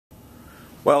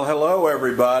Well, hello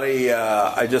everybody.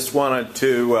 I just wanted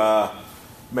to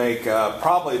make,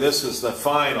 probably this is the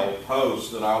final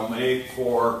post that I'll make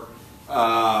for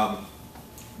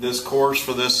this course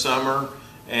for this summer.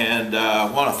 And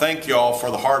I want to thank you all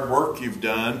for the hard work you've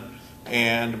done.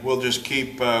 And we'll just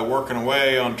keep working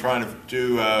away on trying to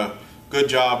do a good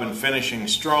job in finishing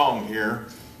strong here.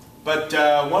 But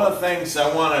one of the things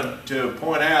I wanted to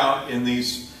point out in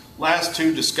these last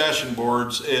two discussion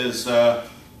boards is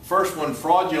first one,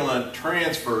 fraudulent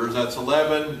transfers. That's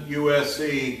 11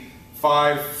 U.S.C.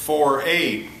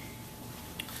 548.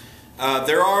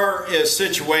 There are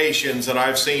situations that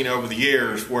I've seen over the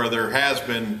years where there has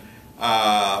been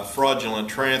fraudulent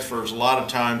transfers. A lot of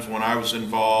times when I was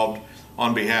involved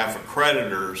on behalf of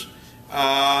creditors.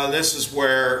 This is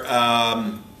where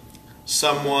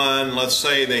someone, let's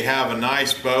say they have a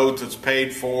nice boat that's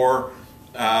paid for,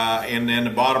 and then the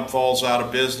bottom falls out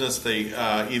of business. They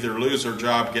either lose their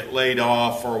job, get laid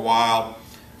off for a while,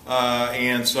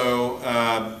 and so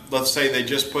let's say they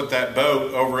just put that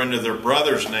boat over into their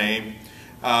brother's name,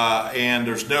 and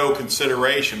there's no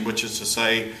consideration, which is to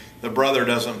say the brother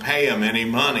doesn't pay him any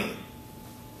money.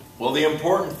 Well, the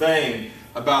important thing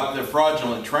about the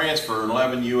fraudulent transfer,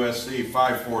 11 U.S.C.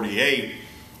 548,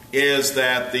 is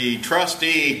that the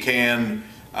trustee can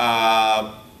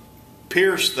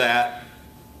pierce that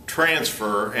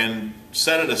transfer and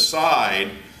set it aside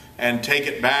and take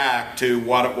it back to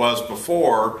what it was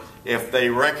before if they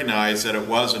recognize that it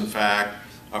was in fact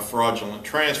a fraudulent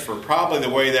transfer. Probably the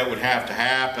way that would have to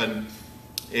happen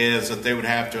is that they would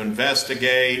have to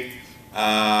investigate.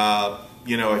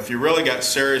 You know, if you really got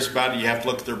serious about it, you have to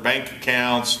look at their bank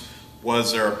accounts.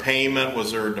 Was there a payment?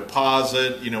 Was there a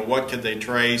deposit? You know, what could they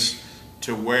trace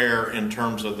to where in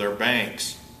terms of their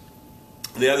banks?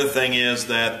 The other thing is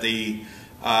that the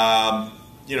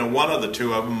you know, one of the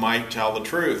two of them might tell the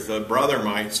truth. The brother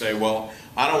might say, well,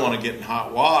 I don't want to get in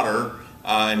hot water,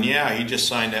 and yeah, he just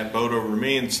signed that boat over to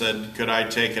me and said, could I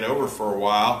take it over for a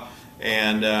while?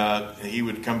 And he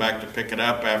would come back to pick it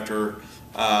up after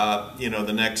you know,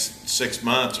 the next 6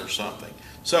 months or something.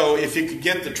 So if you could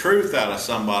get the truth out of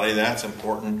somebody, that's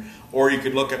important. Or you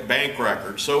could look at bank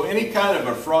records. So any kind of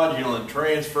a fraudulent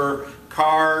transfer,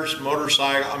 cars,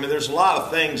 motorcycle, I mean, there's a lot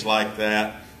of things like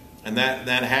that. And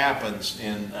that happens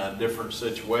in different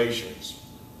situations.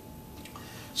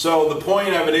 So the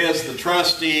point of it is the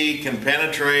trustee can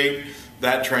penetrate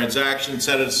that transaction,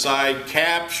 set it aside,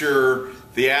 capture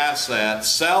the asset,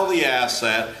 sell the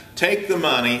asset, take the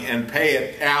money, and pay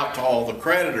it out to all the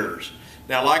creditors.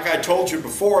 Now, like I told you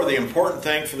before, the important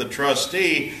thing for the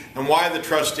trustee, and why the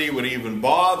trustee would even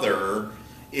bother,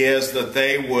 is that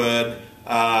they would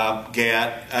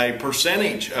get a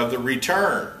percentage of the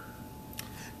return.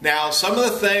 Now, some of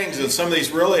the things that some of these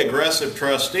really aggressive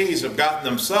trustees have gotten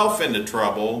themselves into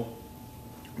trouble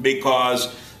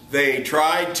because they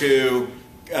tried to,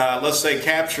 let's say,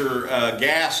 capture a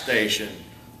gas station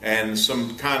and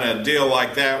some kind of deal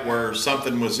like that where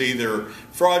something was either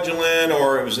fraudulent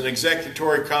or it was an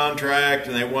executory contract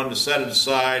and they wanted to set it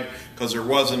aside because there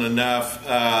wasn't enough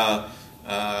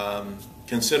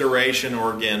consideration,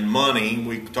 or again, money.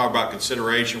 We talk about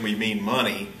consideration, we mean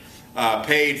money.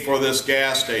 Paid for this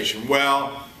gas station.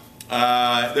 Well,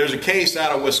 there's a case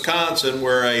out of Wisconsin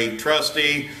where a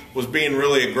trustee was being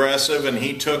really aggressive and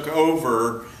he took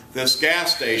over this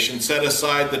gas station, set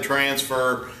aside the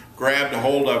transfer, grabbed a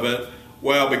hold of it,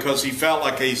 well, because he felt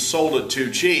like he sold it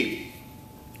too cheap.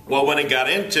 Well, when he got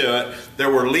into it, there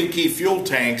were leaky fuel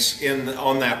tanks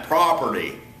on that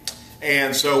property.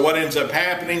 And so what ends up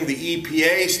happening, the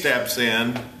EPA steps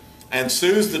in and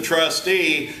sues the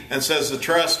trustee and says the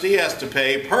trustee has to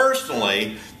pay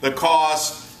personally the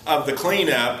cost of the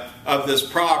cleanup of this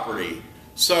property.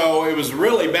 So it was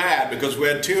really bad because we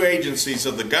had two agencies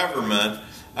of the government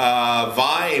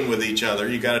vying with each other.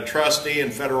 You got a trustee in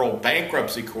federal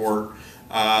bankruptcy court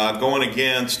going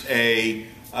against a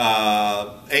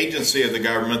agency of the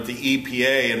government, the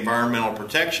EPA, Environmental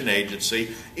Protection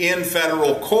Agency, in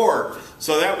federal court.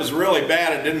 So that was really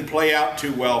bad. It didn't play out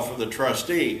too well for the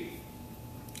trustee.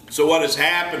 So what has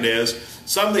happened is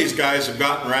some of these guys have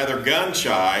gotten rather gun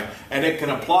shy, and it can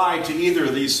apply to either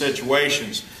of these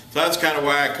situations. So that's kind of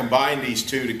why I combined these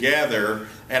two together,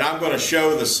 and I'm going to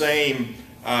show the same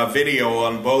video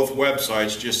on both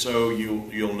websites just so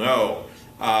you'll know.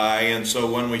 And so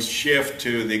when we shift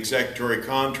to the executory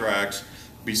contracts,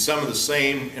 it'll be some of the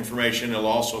same information. It'll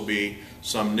also be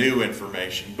some new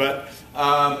information. But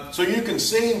so you can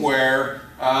see where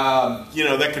you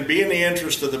know, that can be in the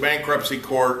interest of the bankruptcy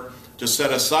court to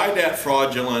set aside that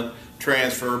fraudulent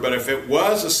transfer. But if it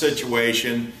was a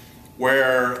situation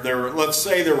where let's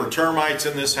say there were termites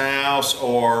in this house,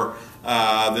 or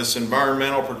This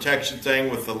environmental protection thing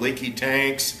with the leaky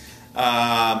tanks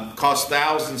costs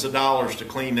thousands of dollars to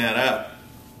clean that up.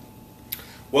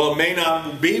 Well, it may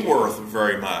not be worth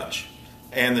very much,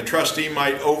 and the trustee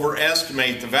might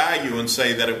overestimate the value and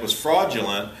say that it was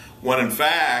fraudulent, when in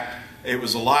fact it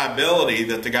was a liability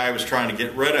that the guy was trying to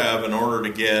get rid of in order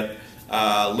to get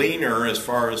leaner as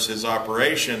far as his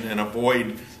operation and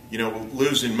avoid,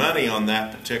 losing money on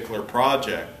that particular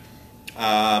project.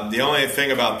 The only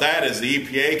thing about that is the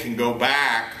EPA can go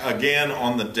back again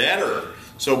on the debtor.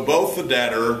 So both the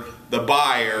debtor, the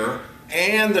buyer,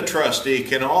 and the trustee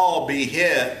can all be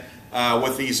hit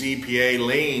with these EPA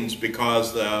liens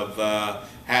because of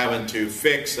having to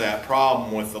fix that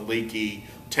problem with the leaky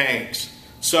tanks.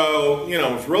 So,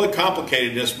 it's really complicated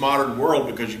in this modern world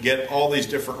because you get all these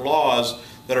different laws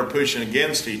that are pushing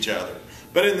against each other.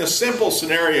 But in the simple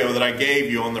scenario that I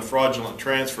gave you on the fraudulent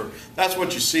transfer, that's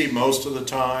what you see most of the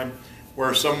time,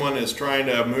 where someone is trying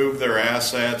to move their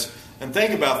assets. And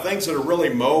think about things that are really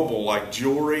mobile, like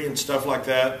jewelry and stuff like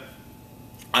that.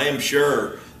 I am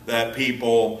sure that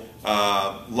people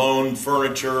loan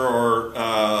furniture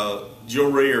or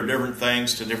jewelry or different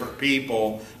things to different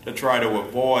people to try to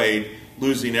avoid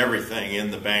losing everything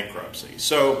in the bankruptcy.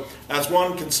 So that's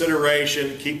one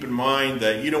consideration. Keep in mind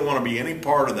that you don't want to be any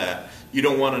part of that. You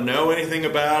don't want to know anything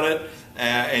about it,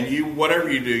 and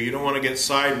whatever you do, you don't want to get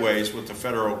sideways with the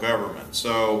federal government.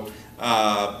 So,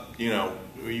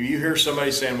 you hear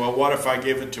somebody saying, well, what if I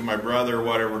give it to my brother or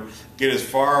whatever? Get as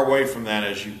far away from that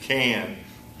as you can.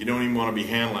 You don't even want to be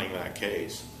handling that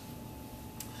case.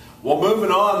 Well,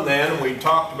 moving on then, we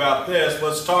talked about this.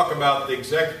 Let's talk about the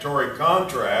executory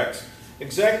contracts.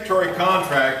 Executory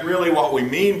contract, really what we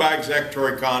mean by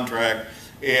executory contract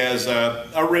is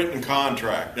a written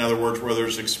contract. In other words, where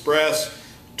there's express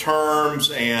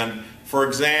terms and, for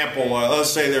example,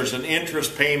 let's say there's an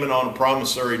interest payment on a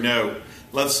promissory note.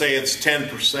 Let's say it's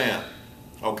 10%.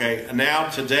 Okay, and now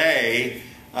today,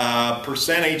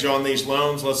 percentage on these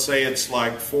loans, let's say it's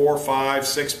like 4, 5,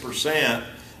 6%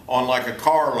 on like a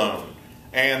car loan.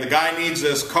 And the guy needs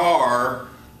this car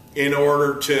in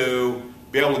order to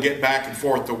be able to get back and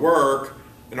forth to work,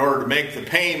 in order to make the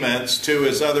payments to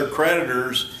his other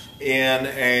creditors in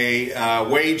a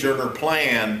wage earner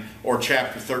plan or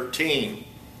Chapter 13.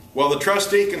 Well, the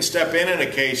trustee can step in a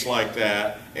case like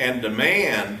that and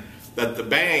demand that the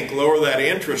bank lower that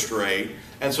interest rate,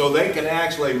 and so they can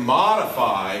actually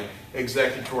modify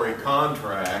executory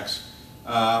contracts,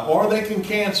 or they can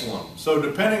cancel them. So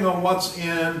depending on what's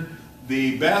in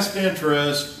the best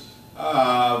interest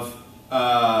of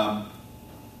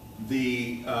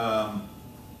the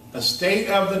estate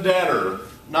of the debtor,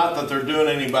 not that they're doing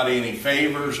anybody any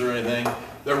favors or anything,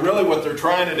 what they're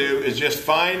trying to do is just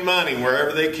find money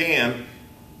wherever they can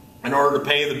in order to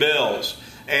pay the bills.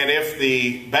 And if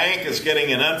the bank is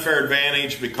getting an unfair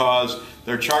advantage because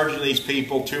they're charging these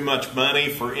people too much money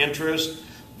for interest,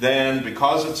 then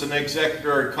because it's an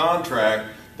executory contract,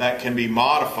 that can be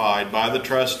modified by the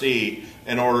trustee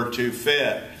in order to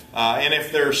fit. And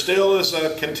if there still is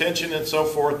a contention and so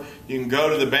forth, you can go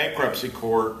to the bankruptcy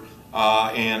court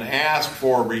and ask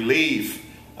for relief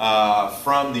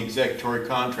from the executory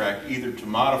contract, either to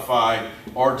modify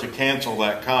or to cancel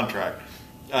that contract.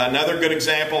 Another good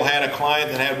example, had a client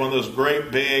that had one of those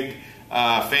great big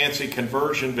fancy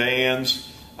conversion vans,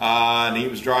 and he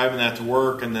was driving that to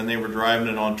work, and then they were driving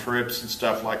it on trips and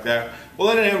stuff like that. Well,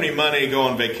 they didn't have any money to go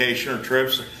on vacation or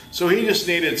trips, so he just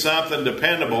needed something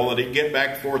dependable that he'd get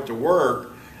back and forth to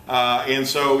work, and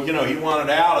so, he wanted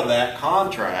out of that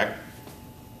contract,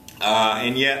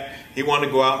 and yet he wanted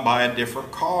to go out and buy a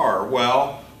different car.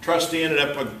 Well, trustee ended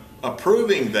up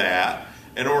approving that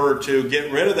in order to get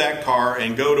rid of that car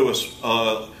and go to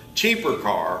a cheaper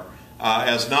car,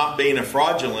 as not being a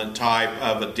fraudulent type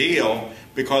of a deal,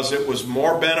 because it was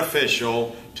more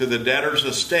beneficial to the debtor's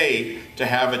estate to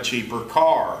have a cheaper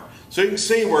car. So you can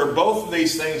see where both of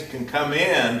these things can come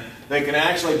in. They can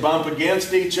actually bump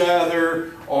against each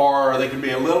other, or they can be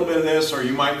a little bit of this, or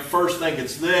you might first think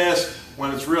it's this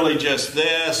when it's really just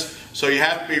this. So you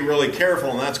have to be really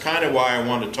careful, and that's kind of why I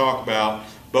want to talk about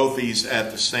both these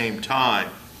at the same time.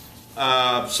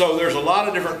 So there's a lot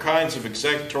of different kinds of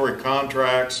executory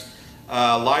contracts.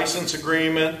 License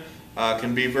agreement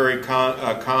can be very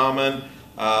common.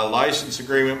 License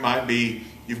agreement might be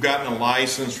you've gotten a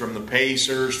license from the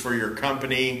Pacers for your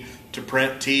company to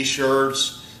print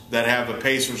t-shirts that have the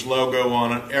Pacers logo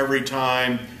on it. Every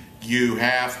time you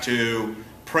have to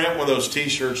print one of those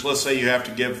t-shirts, let's say you have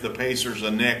to give the Pacers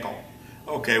a nickel.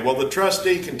 Okay, well, the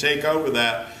trustee can take over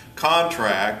that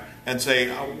contract and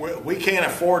say, we can't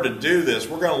afford to do this,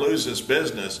 we're going to lose this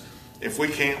business, if we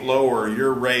can't lower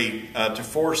your rate to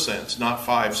 4 cents, not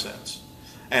 5 cents.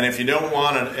 And if you don't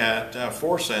want it at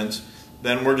 4 cents,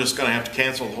 then we're just going to have to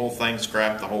cancel the whole thing,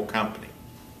 scrap the whole company.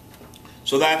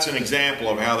 So that's an example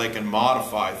of how they can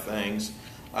modify things.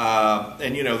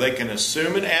 And you know, they can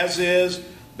assume it as is,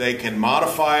 they can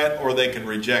modify it, or they can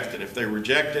reject it. If they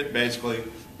reject it, basically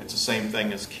it's the same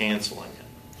thing as canceling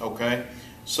it. Okay?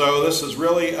 So this is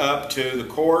really up to the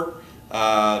court.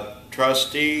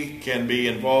 Trustee can be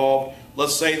involved.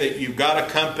 Let's say that you've got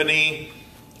a company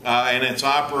and it's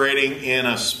operating in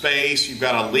a space. You've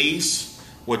got a lease,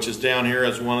 which is down here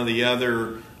as one of the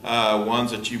other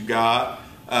ones that you've got.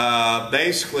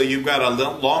 Basically, you've got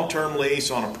a long-term lease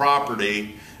on a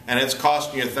property, and it's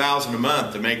costing you $1,000 a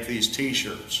month to make these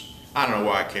T-shirts. I don't know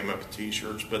why I came up with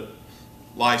T-shirts, but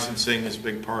licensing is a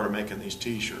big part of making these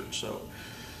T-shirts.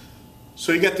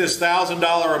 So you get this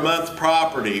 $1,000 a month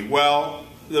property. Well,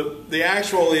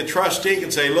 the trustee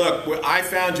can say, look, I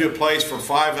found you a place for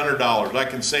 $500. I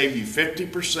can save you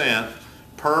 50%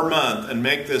 per month and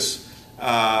make this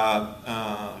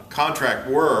contract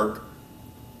work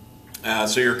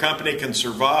so your company can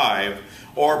survive.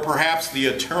 Or perhaps the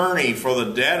attorney for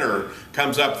the debtor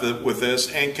comes up with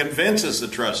this and convinces the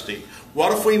trustee.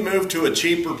 What if we move to a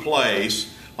cheaper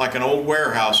place, like an old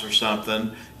warehouse or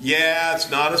something? Yeah, it's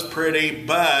not as pretty,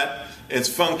 but it's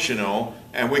functional,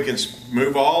 and we can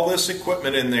move all this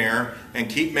equipment in there and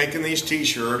keep making these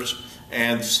T-shirts,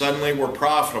 and suddenly we're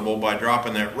profitable by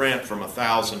dropping that rent from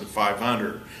 $1,000 to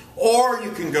 $500. Or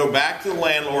you can go back to the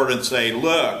landlord and say,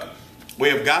 look, we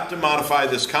have got to modify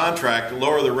this contract to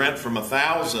lower the rent from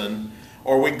 $1,000,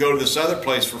 or we can go to this other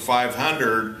place for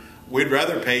 $500. We'd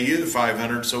rather pay you the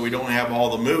 $500 so we don't have all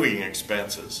the moving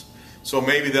expenses. So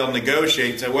maybe they'll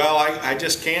negotiate and say, well, I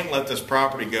just can't let this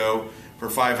property go for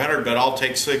 $500, but I'll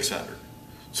take $600.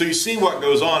 So you see what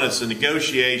goes on. It's a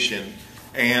negotiation,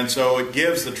 and so it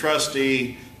gives the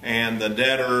trustee and the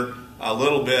debtor a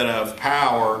little bit of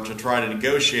power to try to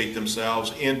negotiate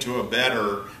themselves into a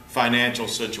better financial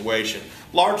situation.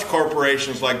 Large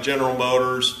corporations like General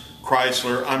Motors,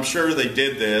 Chrysler, I'm sure they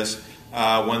did this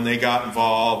when they got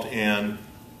involved in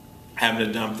having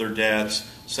to dump their debts.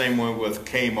 Same way with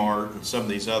Kmart and some of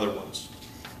these other ones.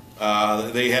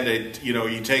 They had to, you know,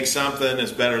 you take something,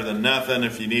 it's better than nothing.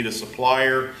 If you need a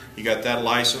supplier, you got that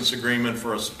license agreement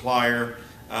for a supplier,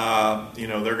 you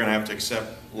know, they're going to have to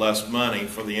accept less money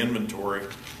for the inventory.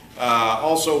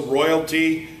 Also,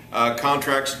 royalty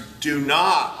contracts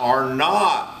are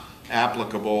not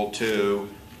applicable to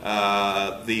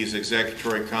these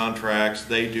executory contracts.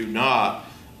 They do not.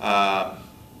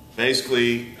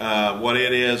 Basically, what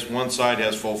it is, one side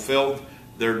has fulfilled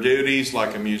their duties,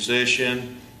 like a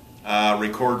musician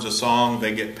records a song,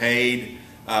 they get paid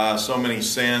so many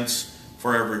cents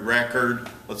for every record.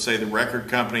 Let's say the record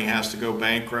company has to go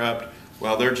bankrupt.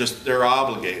 Well, they're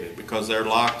obligated because they're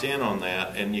locked in on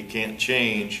that, and you can't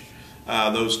change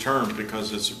those terms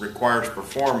because it requires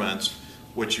performance,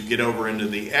 which you get over into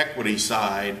the equity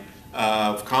side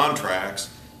of contracts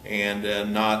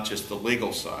and not just the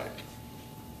legal side.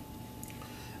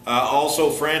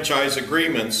 Also, franchise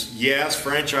agreements. Yes,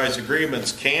 franchise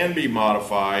agreements can be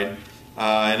modified,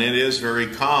 and it is very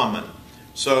common.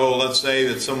 So let's say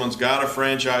that someone's got a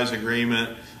franchise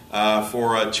agreement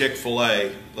for a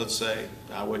Chick-fil-A, let's say,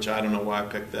 which I don't know why I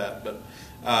picked that, but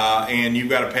and you've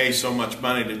got to pay so much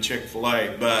money to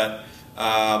Chick-fil-A, but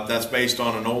that's based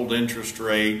on an old interest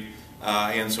rate,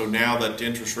 and so now that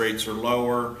interest rates are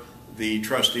lower, the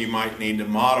trustee might need to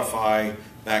modify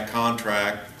that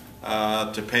contract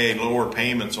to pay lower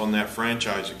payments on that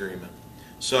franchise agreement.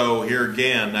 So here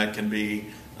again, that can be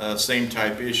the same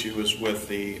type issue as with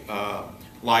the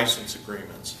license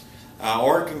agreements.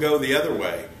 Or it can go the other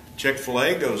way.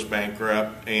 Chick-fil-A goes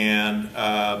bankrupt, and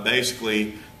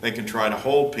basically they can try to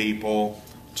hold people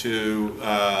to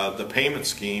the payment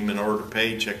scheme in order to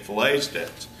pay Chick-fil-A's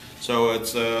debts. So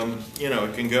it's, you know,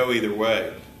 it can go either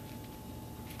way.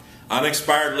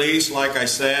 Unexpired lease, like I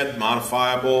said,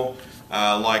 modifiable,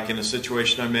 like in a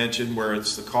situation I mentioned where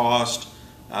it's the cost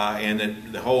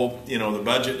and the whole, you know, the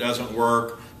budget doesn't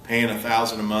work, paying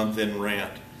 $1,000 a month in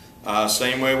rent.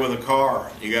 Same way with a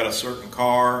car. You got a certain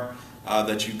car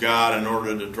that you got in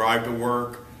order to drive to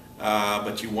work,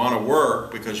 but you want to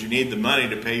work because you need the money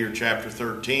to pay your Chapter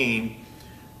 13,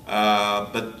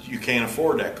 but you can't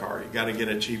afford that car. You got to get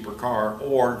a cheaper car,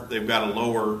 or they've got to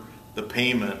lower the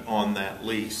payment on that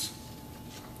lease.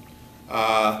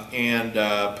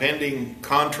 Pending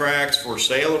contracts for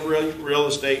sale of real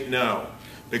estate, no,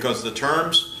 because the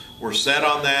terms were set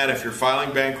on that. If you're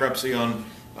filing bankruptcy on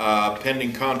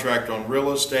pending contract on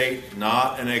real estate,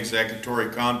 not an executory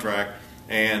contract,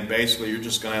 and basically you're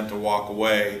just going to have to walk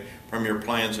away from your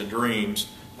plans and dreams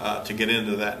to get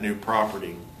into that new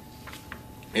property.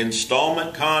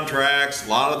 Installment contracts, a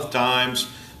lot of the times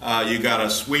you got a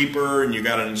sweeper and you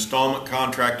got an installment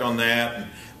contract on that, and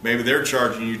maybe they're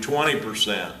charging you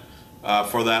 20%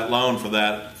 for that loan for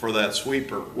that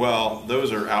sweeper. Well,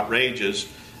 those are outrageous,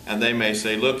 and they may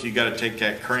say, look, you got to take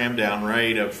that cram down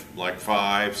rate of like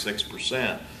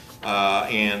 5-6%,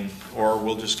 or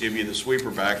we'll just give you the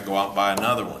sweeper back and go out and buy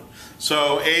another one.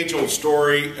 So age-old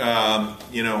story.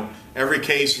 You know, every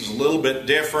case is a little bit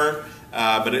different,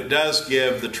 but it does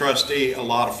give the trustee a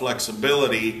lot of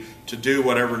flexibility to do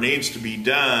whatever needs to be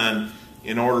done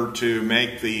in order to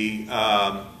make the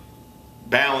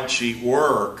balance sheet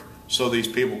work so these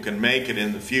people can make it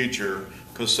in the future,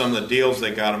 because some of the deals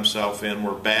they got themselves in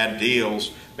were bad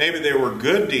deals. Maybe they were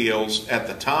good deals at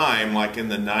the time, like in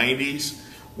the 90s,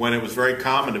 when it was very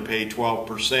common to pay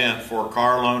 12% for a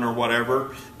car loan or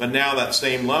whatever, but now that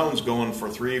same loan's going for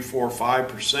 3, 4,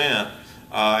 5%,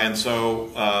 and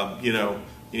so you know,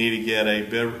 you need to get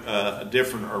a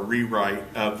different rewrite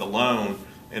of the loan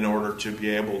in order to be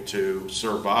able to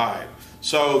survive.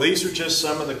 So these are just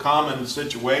some of the common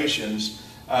situations.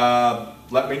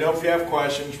 Let me know if you have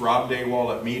questions.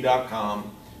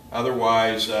 robdawalt@me.com.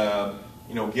 Otherwise,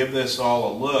 you know, give this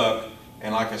all a look.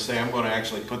 And like I say, I'm going to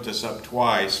actually put this up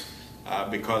twice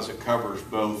because it covers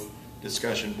both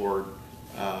discussion board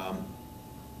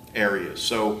areas.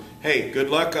 So, hey, good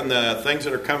luck on the things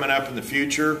that are coming up in the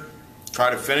future.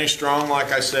 Try to finish strong,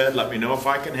 like I said. Let me know if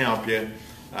I can help you.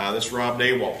 This is Rob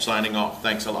Dawalt signing off.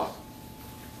 Thanks a lot.